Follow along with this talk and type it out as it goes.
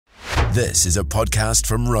This is a podcast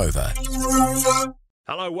from Rover.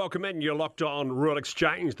 Hello, welcome in. You're locked on Rural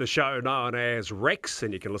Exchange, the show known as Rex,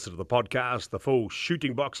 and you can listen to the podcast, the full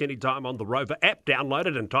shooting box, anytime on the Rover app. Download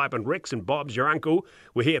it and type in Rex and Bob's your uncle.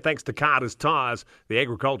 We're here thanks to Carter's Tyres, the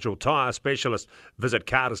agricultural tyre specialist. Visit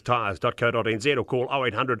carterstyres.co.nz or call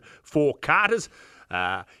 0800 4Carters.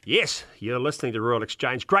 Yes, you're listening to Rural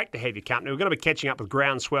Exchange. Great to have your company. We're going to be catching up with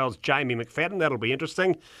Groundswell's Jamie McFadden. That'll be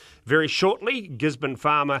interesting. Very shortly, Gisborne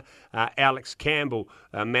farmer Alex Campbell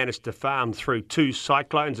managed to farm through 2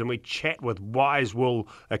 cyclones, and we chat with Wisewool,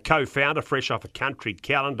 a co-founder, fresh off a country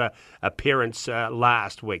calendar appearance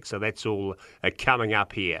last week. So that's all coming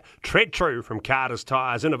up here. Tread True from Carter's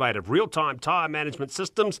Tyres, innovative real-time tyre management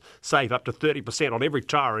systems. Save up to 30% on every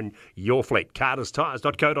tyre in your fleet.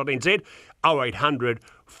 carterstyres.co.nz, 0800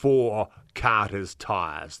 4 Carter's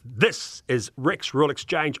Tyres. This is Rex Rural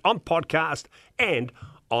Exchange on podcast and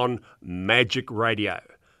on Magic Radio.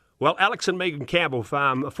 Well, Alex and Megan Campbell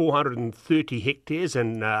farm 430 hectares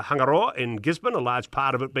in Hangaroa in Gisborne, a large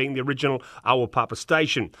part of it being the original Awapapa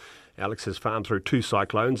station. Alex has farmed through 2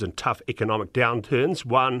 cyclones and tough economic downturns,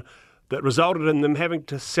 one that resulted in them having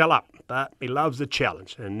to sell up, but he loves the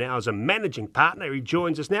challenge. And now as a managing partner, he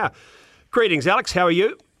joins us now. Greetings, Alex. How are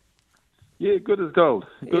you? Yeah, good as gold.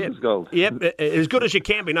 Good as gold. Yep, as good as you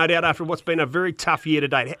can be, no doubt, after what's been a very tough year to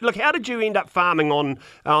date. Look, how did you end up farming on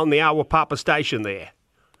the Awapapa station there?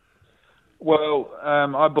 Well,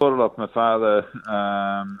 I bought it off my father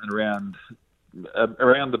around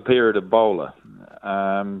the period of bowler.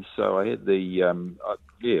 So I had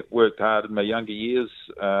worked hard in my younger years,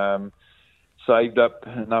 saved up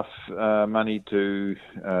enough money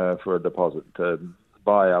for a deposit to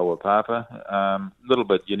buy Awapapa. A little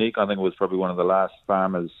bit unique. I think it was probably one of the last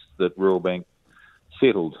farmers that Rural Bank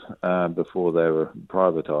settled before they were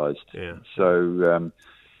privatised. Yeah. So,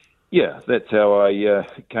 that's how I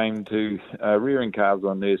came to rearing calves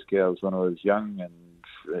on nurse cows when I was young, and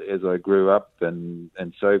as I grew up and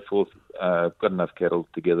so forth, got enough cattle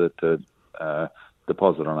together to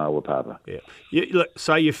deposit on Awapapa. Yeah.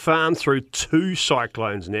 So you farmed through 2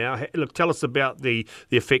 cyclones now. Look, tell us about the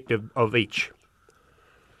effect of each.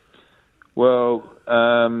 Well,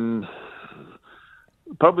 probably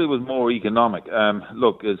was more economic.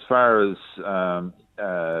 Look, as far as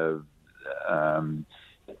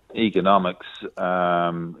economics,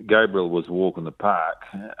 Gabriel was a walk in the park.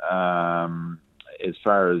 As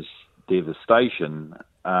far as devastation,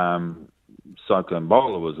 Cyclone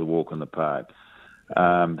Bowler was a walk in the park.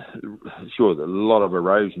 Sure, a lot of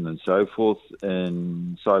erosion and so forth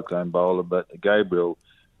in Cyclone Bowler, but Gabriel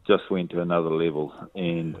just went to another level,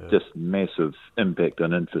 and just massive impact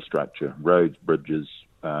on infrastructure, roads, bridges.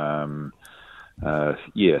 Cyclone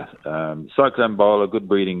Bowler, good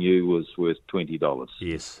breeding ewe was worth $20.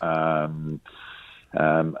 Yes. Lamb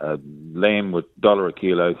with $1 a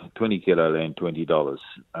kilo, 20 kilo lamb, $20.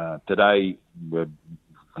 Today, we're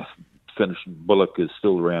finished bullock is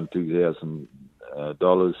still around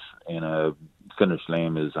 $2,000, and a finished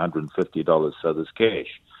lamb is $150. So there's cash.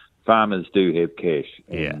 Farmers do have cash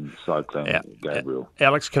in Cyclone Gabriel.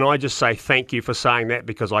 Alex, can I just say thank you for saying that,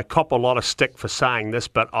 because I cop a lot of stick for saying this,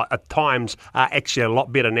 but at times are actually a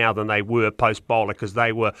lot better now than they were post-Bowler, because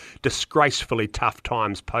they were disgracefully tough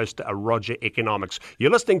times post-Roger economics.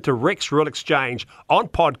 You're listening to Rex Rural Exchange on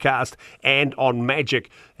podcast and on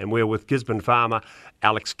Magic, and we're with Gisborne farmer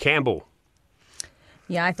Alex Campbell.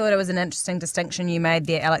 Yeah, I thought it was an interesting distinction you made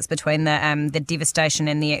there, Alex, between the devastation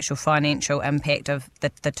and the actual financial impact of the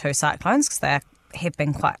 2 cyclones, because they have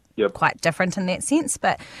been quite different in that sense.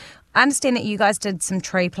 But I understand that you guys did some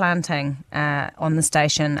tree planting on the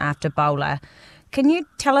station after Bowler. Can you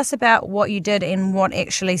tell us about what you did and what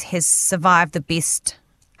actually has survived the best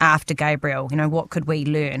after Gabriel? You know, what could we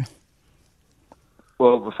learn?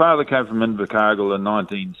 Well, the father came from Invercargill in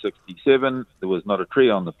 1967. There was not a tree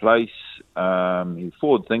on the place. He was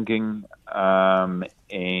forward-thinking, and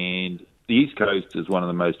the East Coast is one of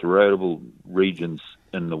the most erodible regions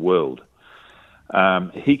in the world.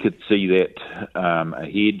 He could see that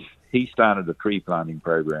ahead. He started a tree planting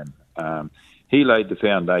program. He laid the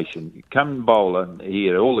foundation. Come Bowler, he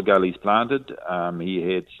had all the gullies planted. He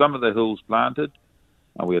had some of the hills planted.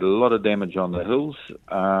 We had a lot of damage on the hills,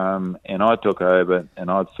 and I took over and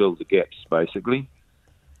I filled the gaps, basically.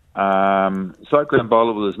 Cyclone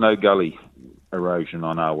Bowler, there's no gully erosion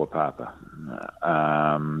on Awapapa.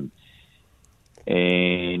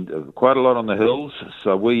 And quite a lot on the hills,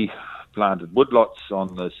 so we planted woodlots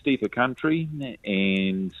on the steeper country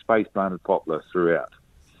and space planted poplar throughout.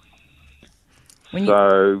 When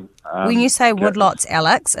you say woodlots,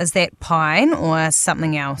 Alex, is that pine or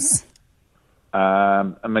something else?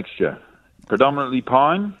 A mixture. Predominantly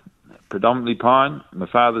pine, predominantly pine. My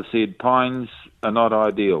father said pines are not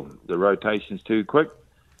ideal. The rotation's too quick.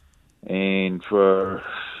 And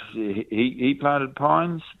he planted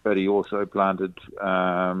pines, but he also planted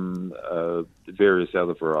various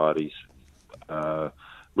other varieties,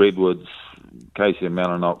 redwoods, Acacia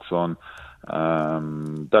melanoxon,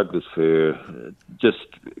 Douglas fir, just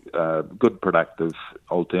good productive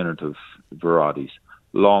alternative varieties.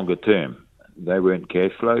 Longer term, they weren't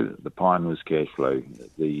cash flow. The pine was cash flow.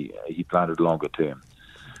 He planted longer term.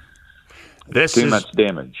 Too much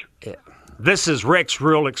damage. Yeah. This is Rex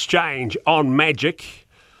Rural Exchange on Magic.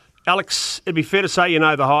 Alex, it'd be fair to say you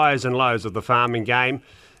know the highs and lows of the farming game,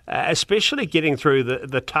 especially getting through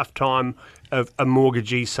the tough time of a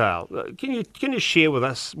mortgagee sale. Can you share with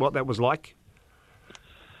us what that was like?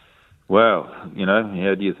 Well,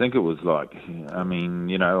 how do you think it was like? I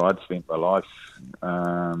mean, I'd spent my life,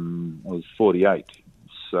 I was 48,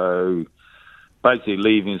 so basically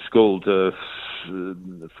leaving school to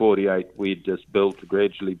 48, we'd just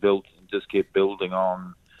gradually built, and just kept building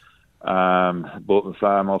on. Bought the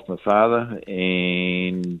farm off my father,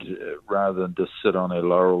 and rather than just sit on our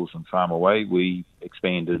laurels and farm away, we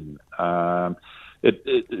expanded.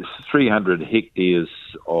 It's 300 hectares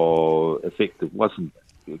of effective, wasn't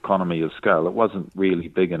economy of scale. It wasn't really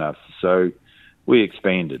big enough, so we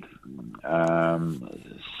expanded.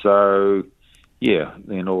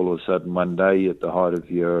 Then all of a sudden one day at the height of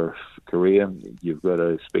your career, you've got to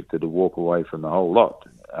expect to walk away from the whole lot.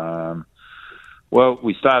 Well,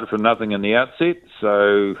 we started from nothing in the outset,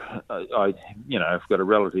 so I've got a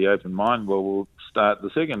relatively open mind. Well, we'll start the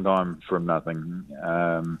second time from nothing.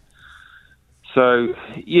 It's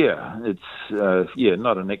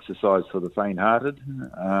not an exercise for the faint-hearted.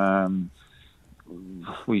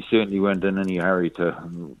 We certainly weren't in any hurry to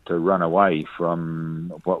run away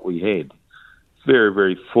from what we had. Very,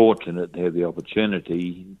 very fortunate to have the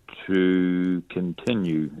opportunity to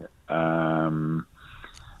continue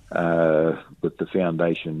with the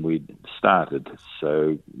foundation we'd started.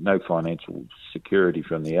 So no financial security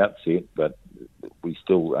from the outset, but we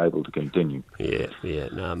still able to continue.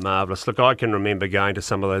 No, marvellous. Look, I can remember going to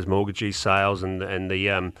some of those mortgagee sales and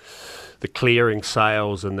the clearing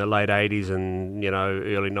sales in the late 80s and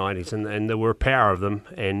early 90s, and there were a power of them.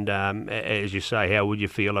 And as you say, how would you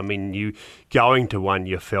feel? I mean, you going to one,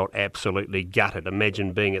 you felt absolutely gutted.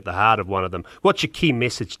 Imagine being at the heart of one of them. What's your key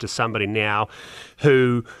message to somebody now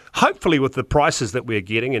who, hopefully with the prices that we're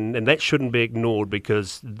getting, and that shouldn't be ignored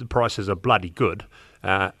because the prices are bloody good,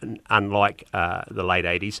 unlike the late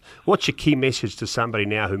 80s. What's your key message to somebody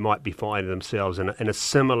now who might be finding themselves in a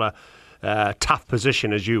similar tough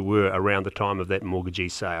position as you were around the time of that mortgagee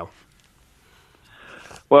sale?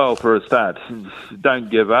 Well, for a start,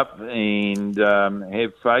 don't give up and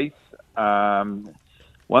have faith.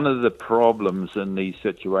 One of the problems in these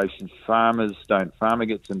situations, farmer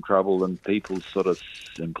gets in trouble and people sort of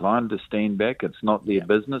inclined to stand back. It's not their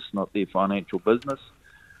business, not their financial business.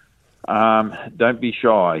 Don't be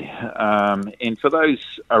shy. And for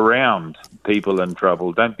those around people in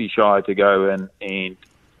trouble, don't be shy to go in and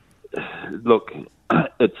look,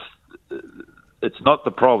 it's not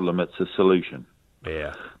the problem, it's a solution.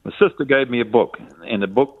 Yeah. My sister gave me a book, and the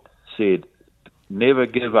book said, "Never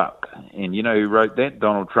give up." And you know who wrote that?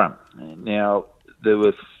 Donald Trump. Now, there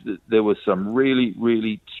was some really,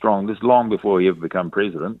 really strong, this long before he ever became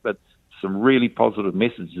president, but some really positive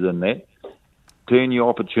messages in that. Turn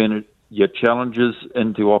your challenges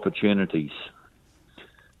into opportunities.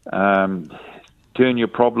 Turn your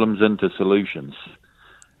problems into solutions.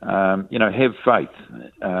 Have faith.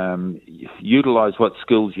 Utilize what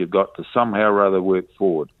skills you've got to somehow or other work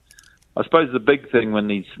forward. I suppose the big thing when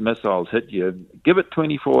these missiles hit you, give it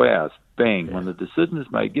 24 hours. Bang. Yeah. When the decision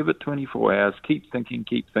is made, give it 24 hours. Keep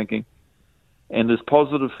thinking. And there's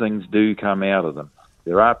positive things do come out of them.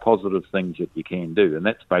 There are positive things that you can do. And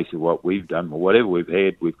that's basically what we've done. Whatever we've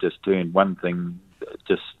had, we've just turned one thing,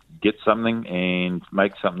 just get something and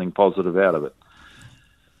make something positive out of it.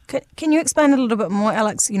 Can you explain a little bit more,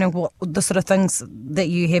 Alex, what the sort of things that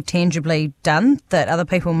you have tangibly done that other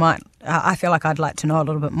people might, I feel like I'd like to know a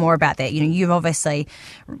little bit more about that. You've obviously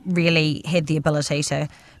really had the ability to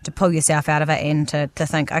pull yourself out of it and to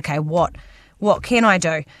think, okay, what can I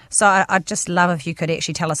do? So I'd just love if you could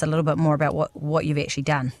actually tell us a little bit more about what you've actually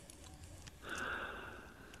done.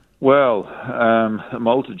 Well, a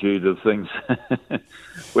multitude of things.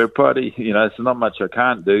 We're pretty, there's not much I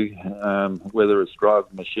can't do, whether it's drive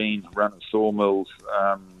a machine, run sawmills,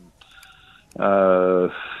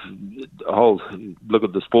 look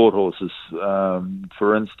at the sport horses.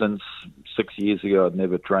 For instance, 6 years ago, I'd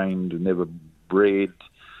never trained, never bred,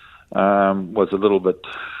 was a little bit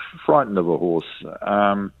frightened of a horse.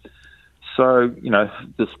 So,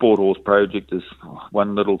 the Sport Horse project is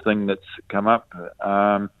one little thing that's come up.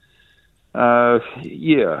 Does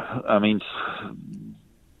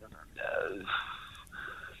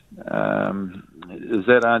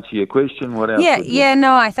that answer your question? What else?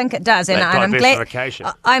 No, I think it does, and diversification.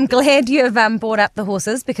 I'm glad you've brought up the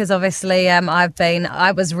horses, because obviously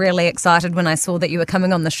I was really excited when I saw that you were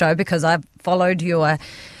coming on the show, because I've followed your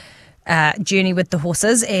journey with the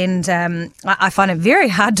horses, and I find it very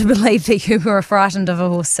hard to believe that you were frightened of a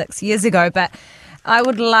horse 6 years ago. But I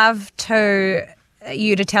would love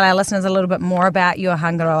you to tell our listeners a little bit more about your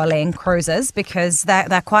Hangaroa Land Cruisers, because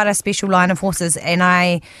they're quite a special line of horses,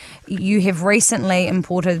 and you have recently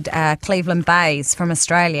imported Cleveland Bays from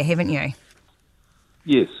Australia, haven't you?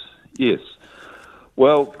 Yes.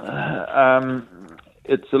 Well,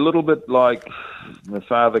 it's a little bit like my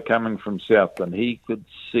father coming from Southland. He could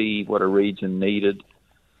see what a region needed,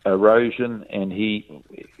 erosion, and he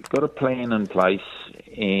got a plan in place,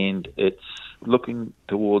 and it's looking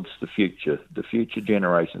towards the future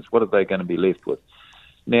generations. What are they going to be left with?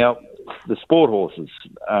 Now, the sport horses,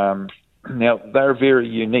 now they're very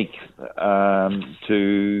unique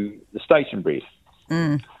to the station breed.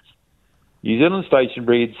 New Zealand station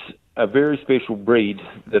breeds a very special breed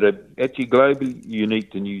that are actually globally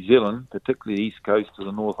unique to New Zealand, particularly the East Coast to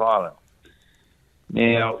the North Island.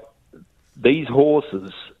 Now, these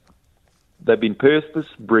horses, they've been purpose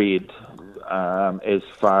bred as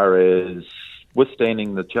far as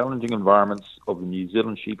withstanding the challenging environments of the New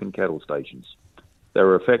Zealand sheep and cattle stations.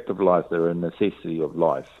 They're a fact of life. They're a necessity of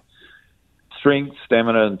life. Strength,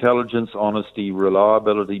 stamina, intelligence, honesty,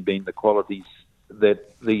 reliability being the qualities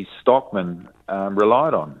that these stockmen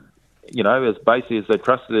relied on. As basically as they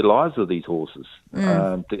trusted their lives with these horses.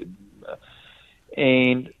 And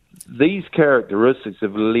these characteristics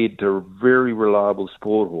have led to very reliable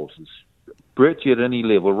sport horses, virtually at any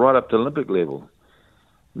level, right up to Olympic level.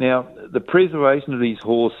 Now, the preservation of these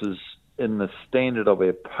horses in the standard of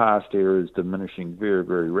our past era is diminishing very,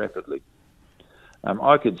 very rapidly.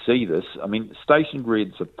 I could see this. I mean, station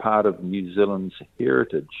breeds are part of New Zealand's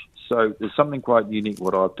heritage. So there's something quite unique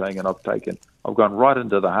what I've taken. I've gone right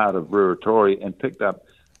into the heart of Ruatori and picked up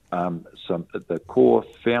the core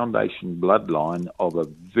foundation bloodline of a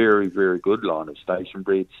very, very good line of station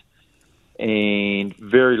breeds. And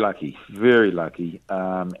very lucky.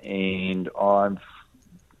 And I've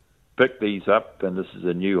picked these up, and this is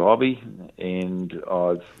a new hobby. And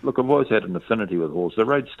I've always had an affinity with horses. I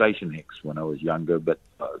rode station hacks when I was younger, but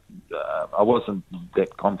I wasn't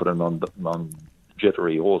that confident on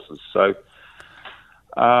jittery horses. So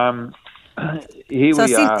here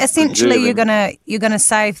we are. Essentially, you're gonna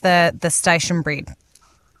save the station breed.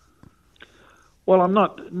 Well, I'm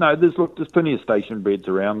not. No, there's plenty of station breeds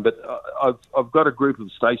around, but I've got a group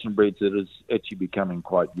of station breeds that is actually becoming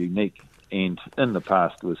quite unique. And in the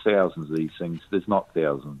past, there were thousands of these things. There's not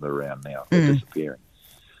thousands around now. They're disappearing.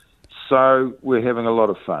 So we're having a lot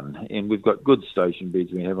of fun, and we've got good station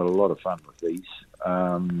breeds. We're having a lot of fun with these,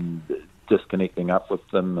 just connecting up with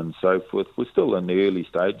them and so forth. We're still in the early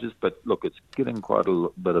stages, but look, it's getting quite a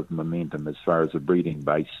bit of momentum as far as a breeding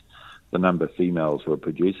base, the number of females we're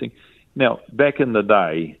producing. Now, back in the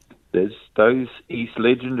day, there's those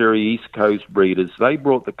legendary East Coast breeders. They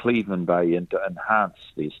brought the Cleveland Bay in to enhance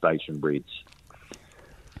their station breeds.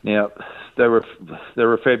 Now, they're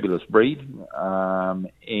a fabulous breed, and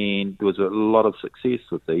there was a lot of success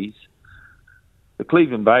with these. The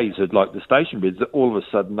Cleveland Bays are like the station breeds. All of a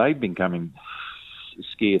sudden, they've been becoming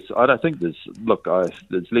scarce. I don't think there's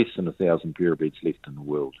less than 1,000 purebreds left in the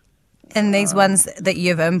world. And these ones that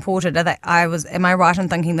you've imported, am I right in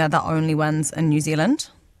thinking they're the only ones in New Zealand?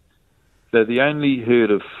 They're the only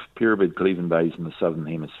herd of purebred Cleveland Bays in the Southern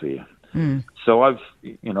Hemisphere. So I've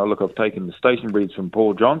taken the station breeds from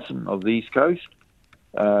Paul Johnson of the East Coast,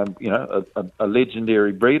 a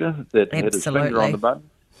legendary breeder that had his finger on the button.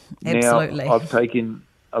 Absolutely. Now I've taken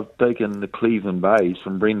the Cleveland Bays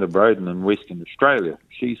from Brenda Broden in Western Australia.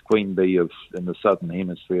 She's queen bee in the Southern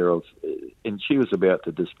Hemisphere and she was about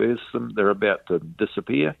to disperse them. They're about to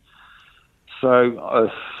disappear.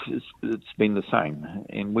 So it's been the same,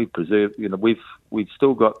 and we've preserved. We've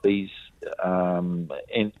still got these, and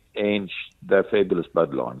they're fabulous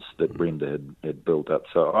bloodlines that Brenda had built up.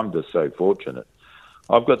 So I'm just so fortunate.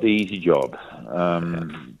 I've got the easy job.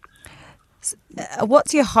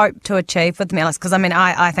 What's your hope to achieve with them, Alex? Because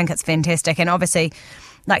I think it's fantastic, and obviously,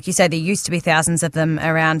 like you say, there used to be thousands of them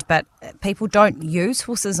around, but people don't use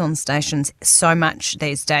horses on stations so much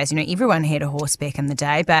these days. Everyone had a horse back in the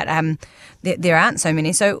day, but there aren't so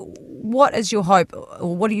many. So what is your hope,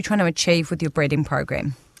 or what are you trying to achieve with your breeding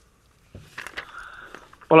program?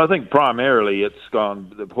 Well, I think primarily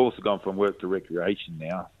the horse has gone from work to recreation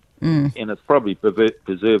now. And it's probably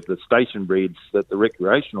preserved the station breeds that the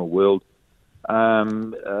recreational world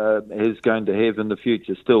is going to have in the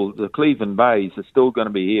future. Still, the Cleveland Bays are still going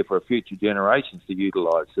to be here for future generations to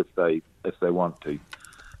utilise if they want to.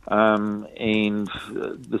 And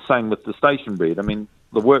the same with the station breed. I mean,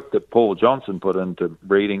 the work that Paul Johnson put into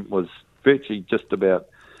breeding was virtually just about.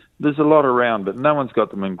 There's a lot around, but no one's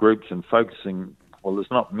got them in groups and focusing. Well,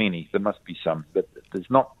 there's not many. There must be some, but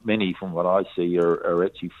there's not many from what I see are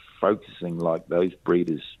actually focusing like those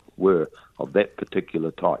breeders were of that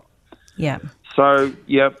particular type. Yeah. So,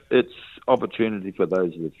 it's opportunity for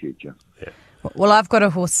those of the future. Yeah. Well, I've got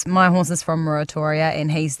a horse. My horse is from Muratoria,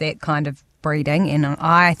 and he's that kind of breeding, and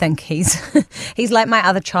I think he's like my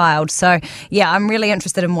other child. So yeah, I'm really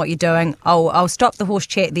interested in what you're doing. I'll stop the horse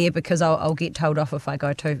chat there because I'll get told off if I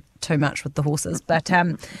go too much with the horses. But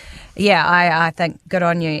I think good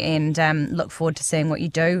on you, and look forward to seeing what you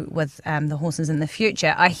do with the horses in the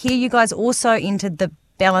future. I hear you guys also entered the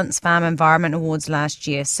Balance Farm Environment Awards last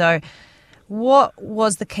year. So what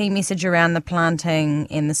was the key message around the planting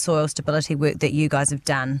and the soil stability work that you guys have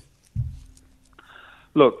done?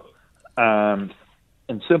 Look,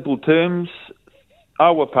 in simple terms,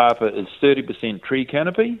 Awapapa is 30% tree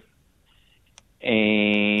canopy,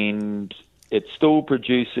 and it's still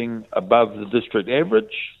producing above the district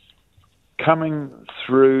average. Coming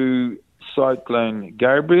through Cyclone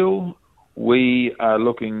Gabriel, we are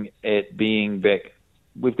looking at being back.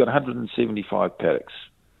 We've got 175 paddocks,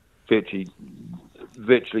 virtually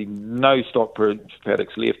no stock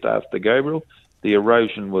paddocks left after Gabriel. The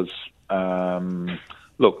erosion was, not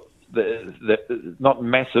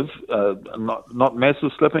massive, not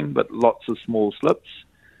massive slipping, but lots of small slips.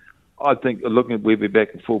 I think looking at we'll be back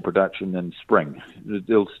at full production in spring.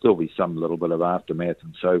 There'll still be some little bit of aftermath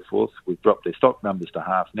and so forth. We've dropped their stock numbers to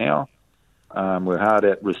half now. We're hard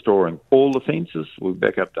at restoring all the fences. We're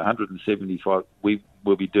back up to 175. We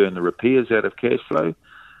will be doing the repairs out of cash flow.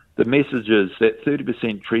 The message is that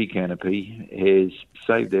 30% tree canopy has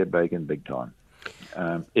saved our bacon big time.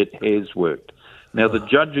 It has worked. Now, the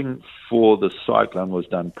judging for the cyclone was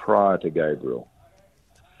done prior to Gabriel.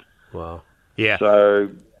 Wow. Yeah. So,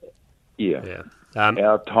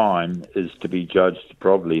 our time is to be judged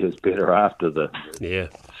probably as better after the... Yeah.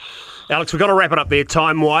 Alex, we've got to wrap it up there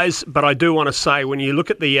time-wise, but I do want to say, when you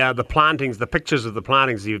look at the plantings, the pictures of the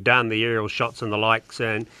plantings you've done, the aerial shots and the likes,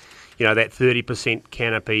 and that 30%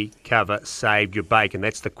 canopy cover saved your bacon.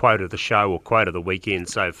 That's the quote of the show or quote of the weekend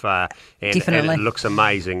so far. And Definitely. And it looks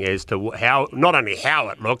amazing as to how, not only how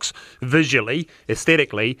it looks visually,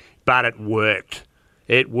 aesthetically, but it worked.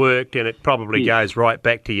 It worked, and it probably goes right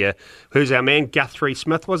back to you. Who's our man? Guthrie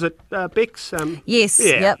Smith, was it, Bex? Yes,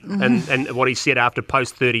 yeah. Yep. Mm-hmm. And what he said after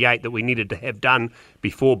post 38 that we needed to have done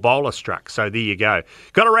before bowler struck. So there you go.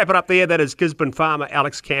 Got to wrap it up there. That is Gisborne farmer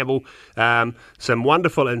Alex Campbell. Some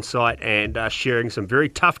wonderful insight and sharing some very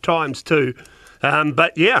tough times too.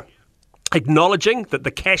 But yeah, acknowledging that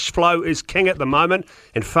the cash flow is king at the moment,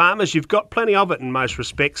 and farmers, you've got plenty of it in most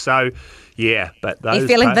respects. So yeah, but those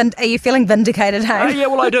are you feeling vindicated, hey? yeah,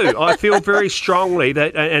 well, I do. I feel very strongly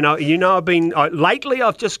that, and I've been lately.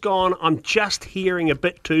 I've just gone. I'm just hearing a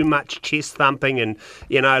bit too much chest thumping, and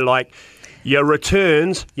like your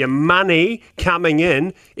returns, your money coming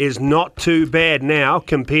in is not too bad now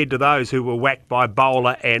compared to those who were whacked by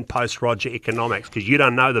bowler and post Roger economics, because you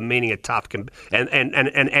don't know the meaning of tough.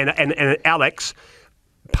 And Alex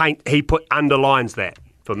underlines that.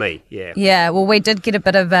 For me, yeah. Yeah, well, we did get a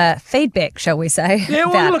bit of feedback, shall we say? Yeah,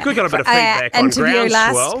 well, look, we got a bit of feedback on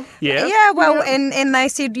Groundswell. Yeah, well, and they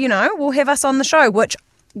said, we'll have us on the show, which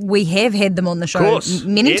we have had them on the show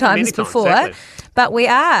many times before, exactly. But we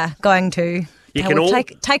are going to...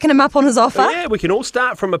 taken him up on his offer. Yeah, we can all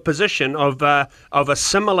start from a position of a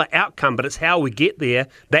similar outcome, but it's how we get there.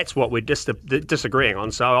 That's what we're disagreeing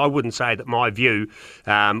on. So I wouldn't say that my view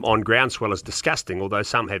on Groundswell is disgusting, although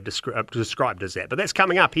some have described as that. But that's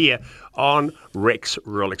coming up here on Rex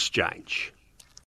Rural Exchange.